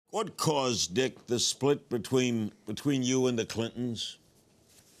What caused, Dick, the split between you and the Clintons?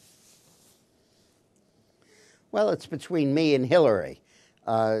 Well, it's between me and Hillary.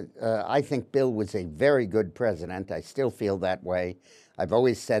 I think Bill was a very good president. I still feel that way. I've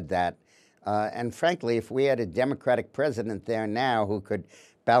always said that. And frankly, if we had a Democratic president there now who could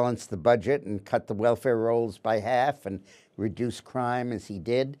balance the budget and cut the welfare rolls by half and reduce crime as he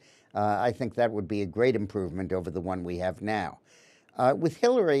did, I think that would be a great improvement over the one we have now. With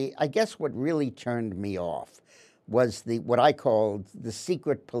Hillary, I guess what really turned me off was what I called the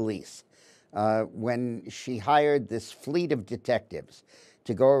secret police. When she hired this fleet of detectives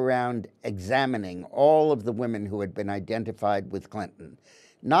to go around examining all of the women who had been identified with Clinton,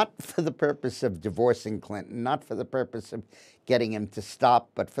 not for the purpose of divorcing Clinton, not for the purpose of getting him to stop,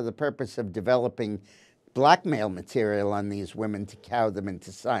 but for the purpose of developing blackmail material on these women to cow them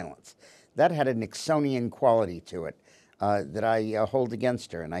into silence. That had a Nixonian quality to it that I hold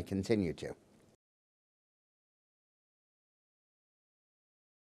against her, and I continue to.